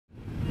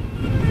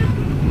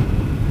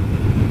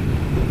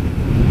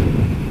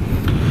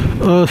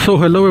So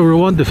hello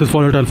everyone, this is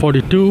Volatile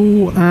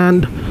 42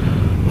 and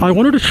I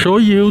wanted to show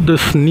you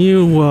this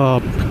new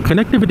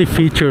connectivity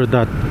feature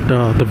that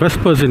the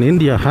Vespas in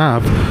India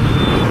have.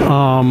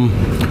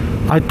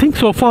 I think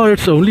so far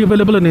it's only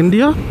available in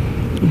India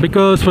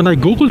because when I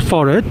googled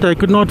for it I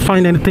could not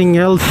find anything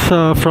else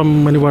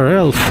from anywhere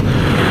else.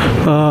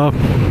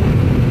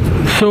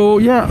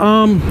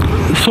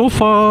 So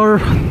far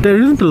there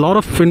isn't a lot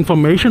of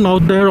information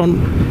out there on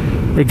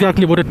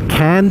exactly what it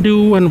can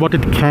do and what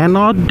it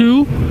cannot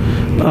do.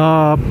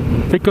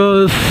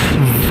 Because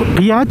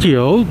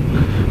Piaggio,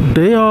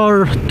 they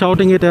are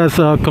touting it as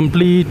a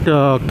complete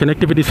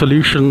connectivity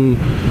solution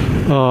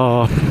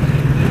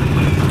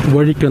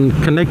where you can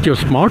connect your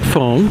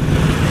smartphone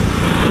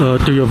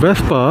to your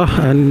Vespa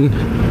and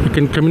you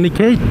can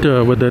communicate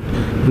with it,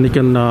 and you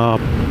can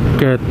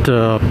get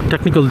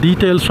technical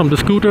details from the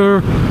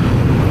scooter,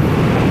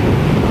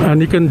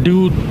 and you can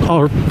do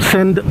or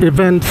send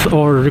events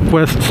or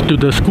requests to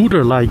the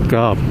scooter, like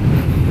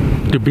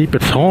to beep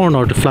its horn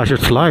or to flash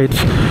its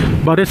lights.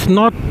 But it's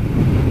not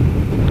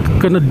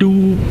gonna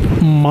do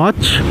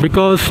much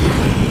because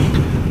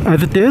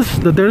as it is,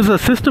 there is a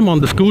system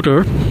on the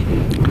scooter.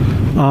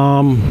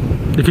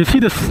 If you see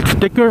this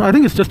sticker, I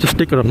think it's just a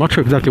sticker, I'm not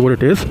sure exactly what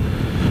it is,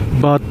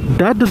 but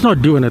that does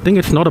not do anything.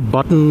 It's not a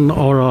button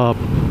or a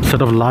set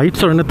of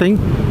lights or anything.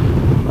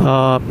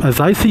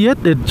 As I see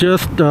it, it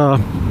just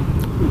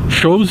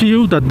shows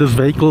you that this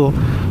vehicle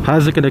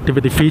has a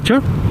connectivity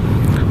feature,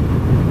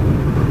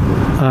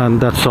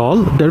 and that's all.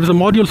 There is a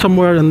module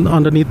somewhere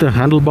underneath the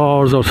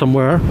handlebars or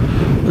somewhere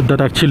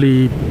that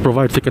actually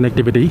provides the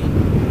connectivity.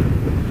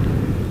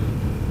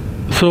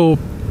 So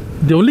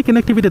the only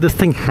connectivity this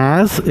thing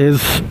has is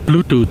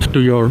Bluetooth to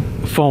your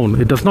phone.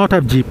 It does not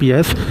have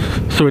GPS,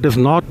 so it is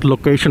not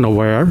location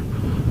aware,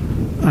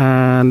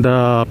 and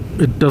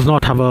it does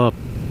not have a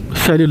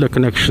cellular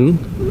connection,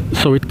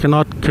 so it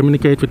cannot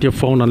communicate with your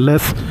phone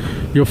unless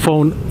your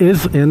phone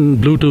is in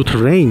Bluetooth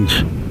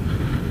range.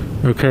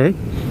 Okay,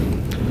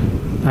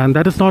 and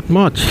that is not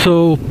much.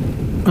 So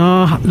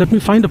let me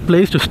find a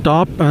place to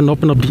stop and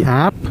open up the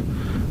app,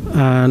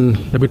 and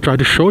let me try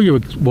to show you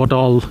what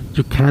all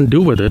you can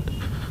do with it.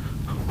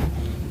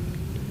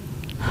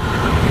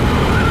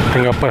 I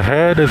think up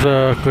ahead is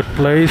a good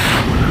place.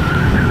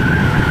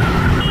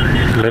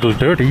 A little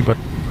dirty, but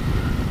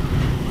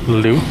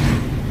will do.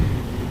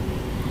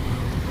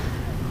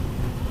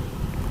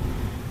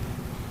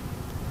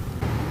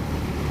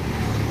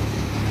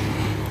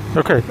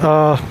 Okay,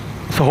 so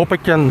hope you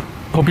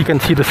can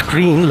see the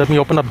screen. Let me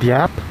open up the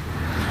app.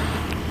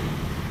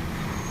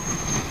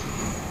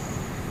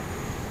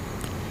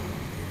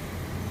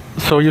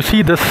 So you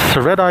see this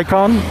red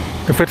icon.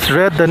 If it's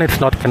red, then it's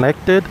not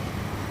connected.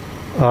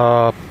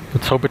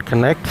 Let's hope it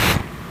connects.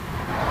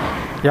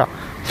 Yeah,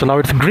 so now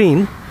it's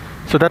green,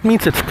 so that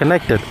means it's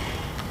connected.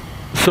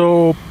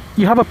 So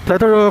you have a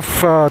plethora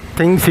of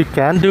things you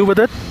can do with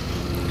it.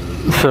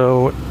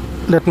 So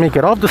let me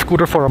get off the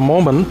scooter for a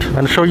moment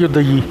and show you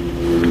the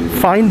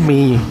Find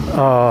Me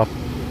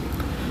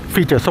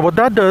feature. So what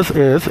that does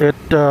is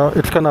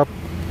it's gonna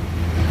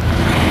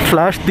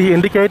flash the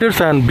indicators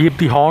and beep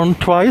the horn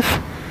twice.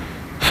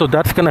 So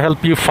that's gonna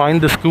help you find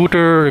the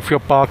scooter if you're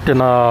parked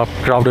in a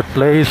crowded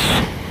place.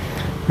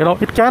 You know,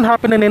 it can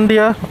happen in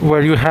India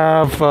where you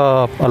have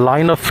a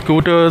line of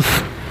scooters,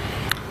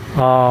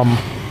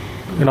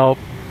 you know,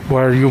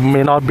 where you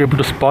may not be able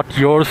to spot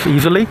yours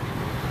easily.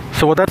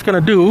 So what that's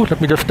gonna do, let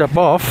me just step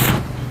off.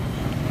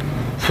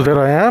 So there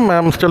I am,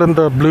 I'm still in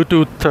the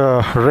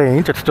Bluetooth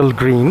range, it's still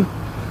green.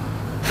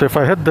 So if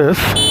I hit this,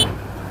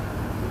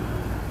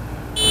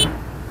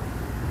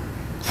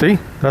 see,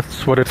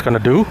 that's what it's gonna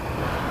do.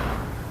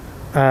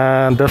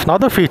 And there's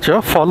another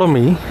feature, Follow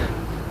Me,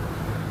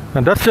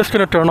 and that's just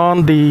gonna turn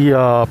on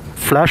the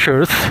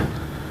flashers.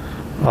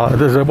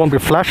 There won't be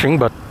flashing,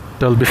 but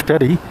they'll be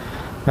steady.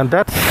 And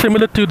that's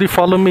similar to the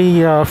Follow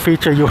Me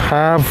feature you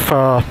have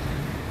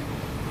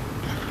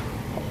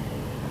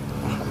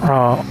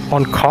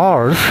on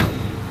cars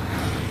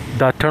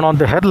that turn on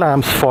the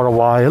headlamps for a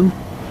while,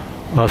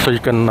 so you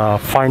can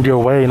find your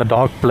way in a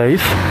dark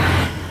place.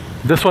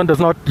 This one does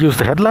not use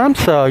the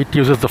headlamps, it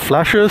uses the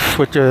flashers,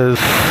 which is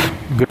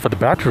good for the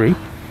battery.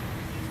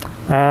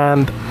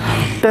 And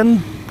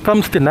then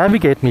comes the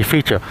Navigate Me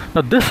feature.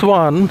 Now this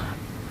one,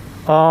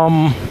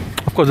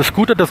 of course the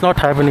scooter does not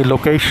have any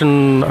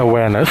location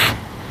awareness,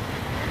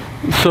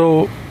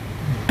 so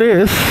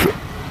this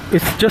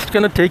is just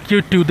going to take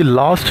you to the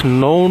last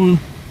known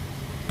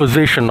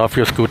position of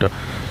your scooter.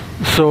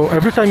 So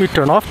every time you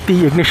turn off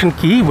the ignition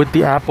key with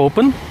the app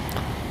open,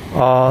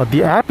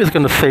 the app is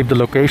going to save the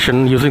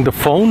location using the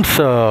phone's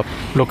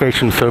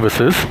location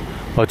services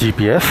or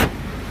GPS.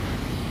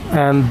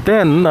 And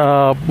then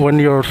when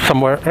you're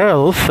somewhere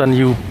else and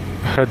you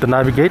hit the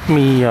Navigate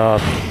Me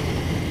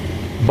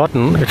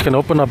button, it's going to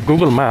open up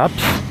Google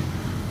Maps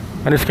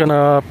and it's going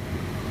to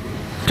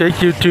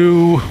take you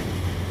to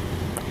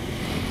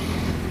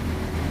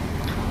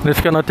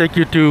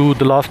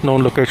the last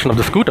known location of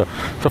the scooter.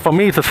 So for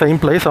me it's the same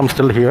place, I'm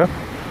still here.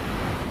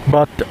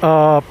 But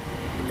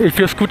if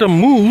your scooter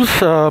moves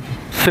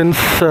since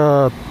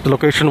the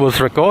location was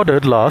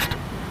recorded last,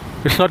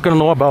 it's not going to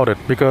know about it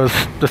because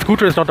the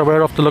scooter is not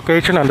aware of the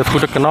location, and the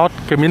scooter cannot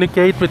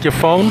communicate with your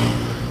phone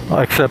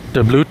except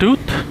Bluetooth.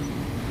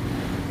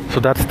 So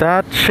that's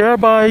that. Share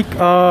bike,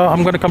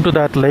 I'm going to come to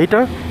that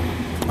later.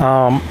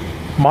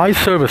 My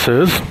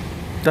services,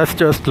 that's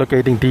just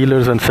locating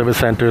dealers and service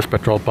centers,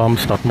 petrol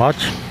pumps, not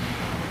much.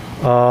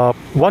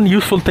 One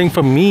useful thing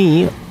for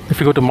me, if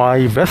you go to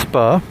my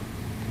Vespa,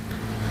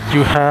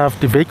 you have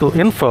the vehicle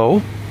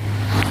info.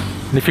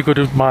 And if you go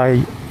to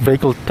my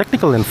vehicle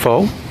technical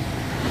info,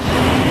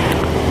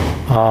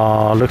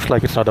 looks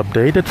like it's not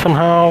updated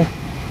somehow,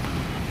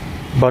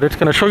 but it's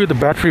going to show you the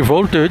battery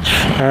voltage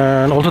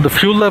and also the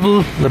fuel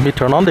level. Let me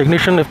turn on the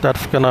ignition if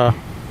that's gonna,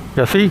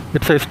 yeah, see,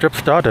 it says trip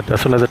started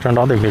as soon as I turned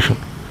on the ignition.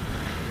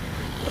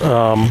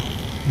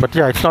 But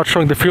yeah, it's not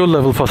showing the fuel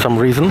level for some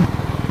reason.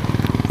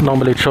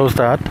 Normally it shows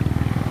that.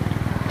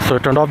 So I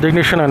turned off the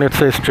ignition and it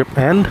says trip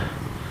end.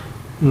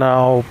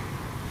 Now,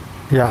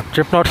 yeah,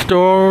 trip not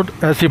stored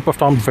as you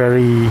performed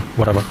very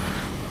whatever.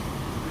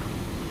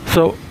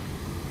 So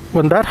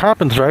when that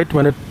happens, right,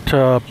 when it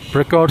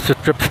records the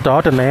trip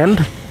start and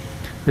end,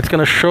 it's going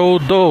to show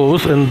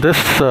those in this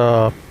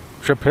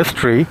trip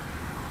history,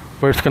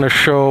 where it's going to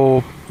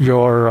show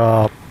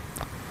your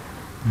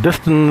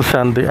distance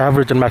and the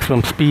average and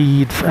maximum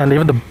speeds and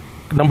even the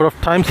number of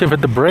times you've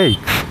hit the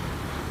brakes,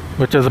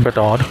 which is a bit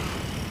odd.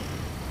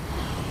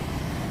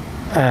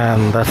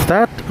 And that's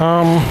that.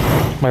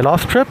 My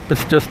last trip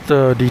is just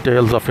the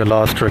details of your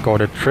last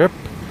recorded trip.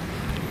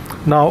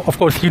 Now, of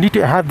course, you need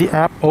to have the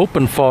app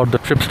open for the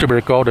trips to be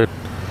recorded.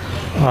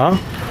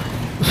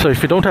 So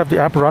if you don't have the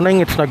app running,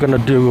 it's not going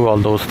to do all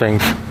those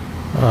things.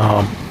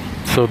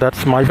 So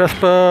that's my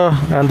Vespa,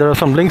 and there are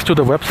some links to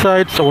the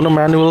website's owner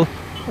manual.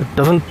 It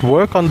doesn't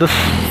work on this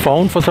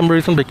phone for some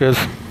reason because,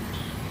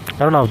 I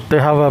don't know, they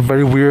have a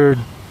very weird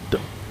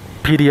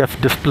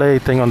PDF display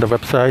thing on the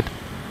website.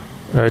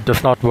 It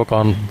does not work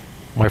on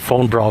my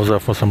phone browser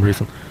for some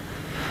reason.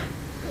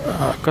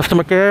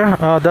 Customer care,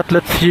 that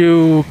lets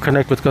you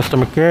connect with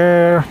customer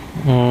care.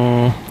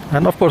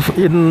 And of course,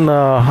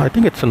 I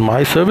think it's in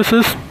my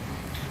services,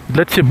 it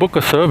lets you book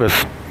a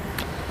service.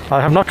 I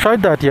have not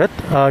tried that yet.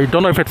 I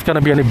don't know if it's going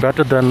to be any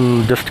better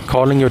than just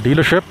calling your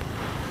dealership.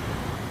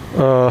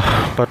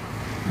 But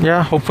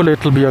yeah, hopefully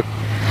it will be a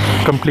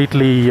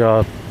completely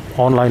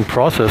online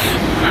process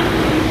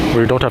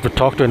where you don't have to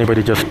talk to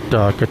anybody, just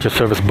get your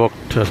service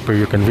booked as per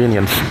your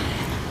convenience.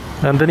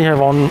 And then you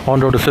have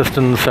on-road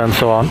assistance and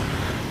so on.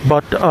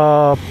 But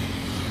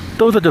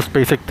those are just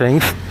basic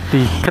things.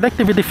 The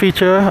connectivity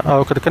feature,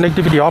 the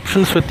connectivity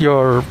options with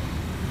your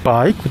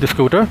bike, with the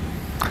scooter,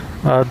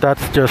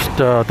 that's just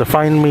the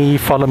find me,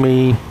 follow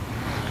me,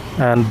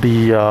 and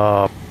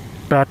the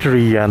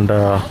battery and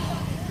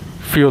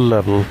fuel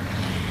level,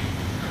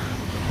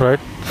 right?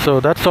 So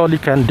that's all you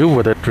can do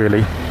with it,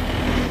 really.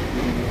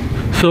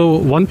 So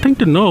one thing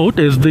to note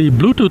is the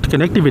Bluetooth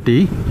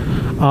connectivity.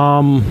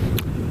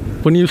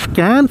 When you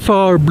scan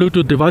for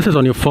Bluetooth devices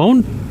on your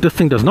phone, this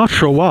thing does not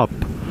show up.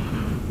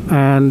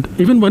 And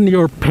even when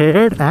you're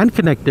paired and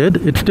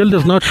connected, it still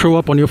does not show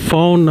up on your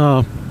phone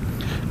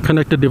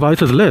connected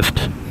devices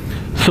list.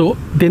 So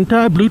the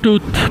entire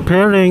Bluetooth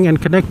pairing and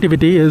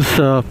connectivity is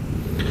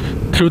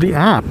through the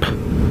app.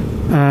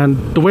 And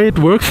the way it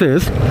works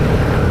is,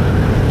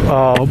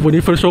 when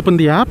you first open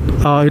the app,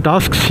 it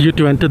asks you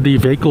to enter the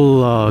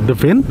vehicle, the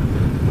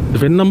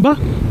VIN number.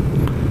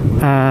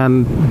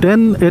 And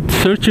then it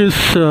searches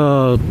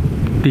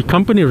the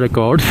company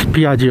records,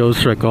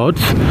 Piaggio's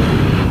records,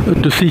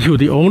 to see who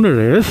the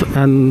owner is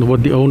and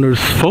what the owner's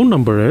phone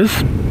number is.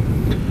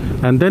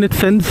 And then it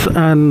sends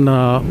an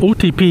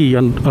OTP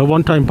and a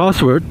one-time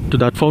password to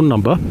that phone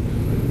number.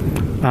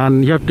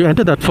 And you have to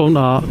enter that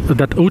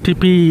that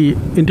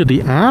OTP into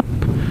the app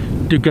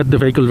to get the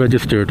vehicle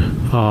registered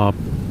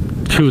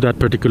to that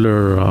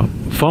particular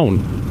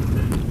phone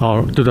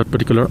or to that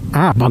particular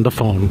app on the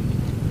phone.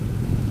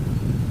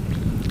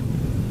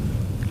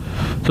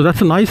 So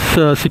that's a nice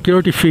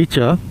security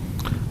feature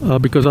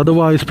because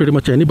otherwise pretty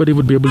much anybody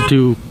would be able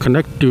to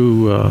connect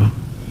to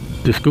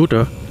the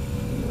scooter.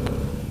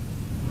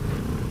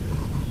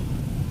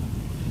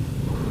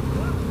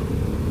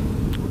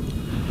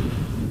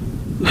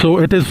 So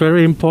it is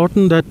very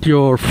important that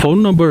your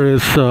phone number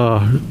is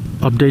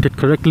updated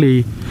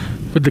correctly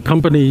with the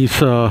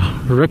company's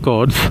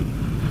records.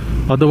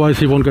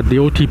 Otherwise you won't get the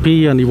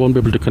OTP and you won't be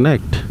able to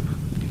connect.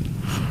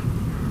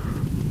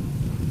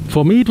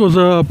 For me, it was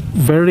a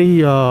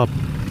very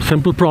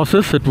simple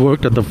process. It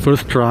worked at the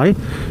first try,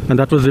 and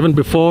that was even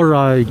before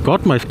I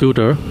got my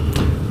scooter.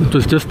 It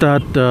was just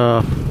that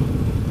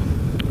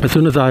as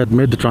soon as I had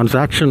made the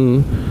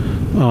transaction,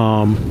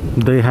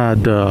 they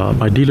had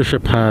my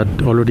dealership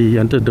had already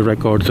entered the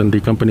records in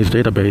the company's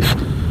database,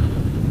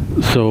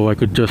 so I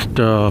could just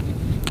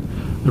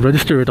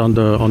register it on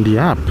the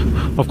app.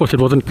 Of course, it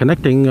wasn't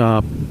connecting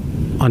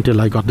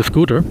until I got the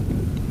scooter,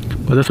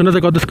 but as soon as I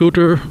got the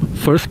scooter,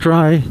 first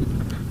try,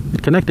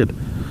 it connected.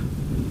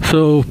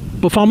 So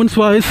performance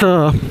wise,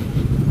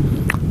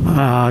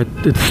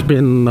 it's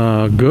been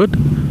good.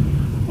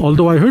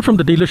 Although I heard from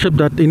the dealership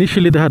that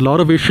initially they had a lot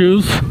of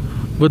issues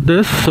with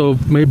this, so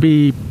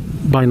maybe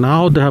by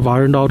now they have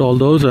ironed out all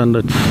those and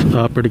it's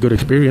a pretty good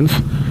experience.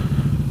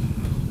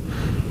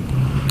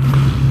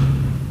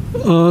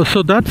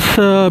 So that's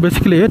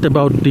basically it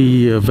about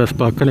the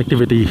Vespa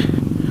connectivity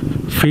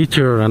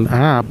feature and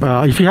app.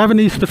 If you have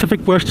any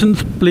specific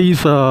questions,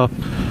 please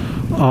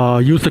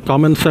use the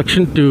comment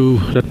section to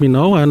let me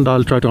know and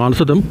I'll try to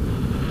answer them.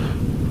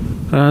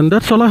 And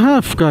that's all I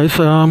have, guys.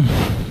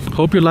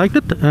 Hope you liked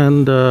it,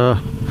 and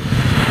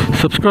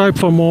subscribe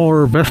for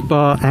more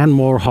Vespa and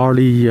more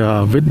Harley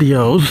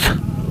videos.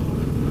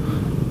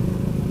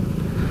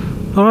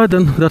 Alright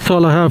then, that's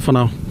all I have for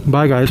now.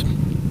 Bye guys.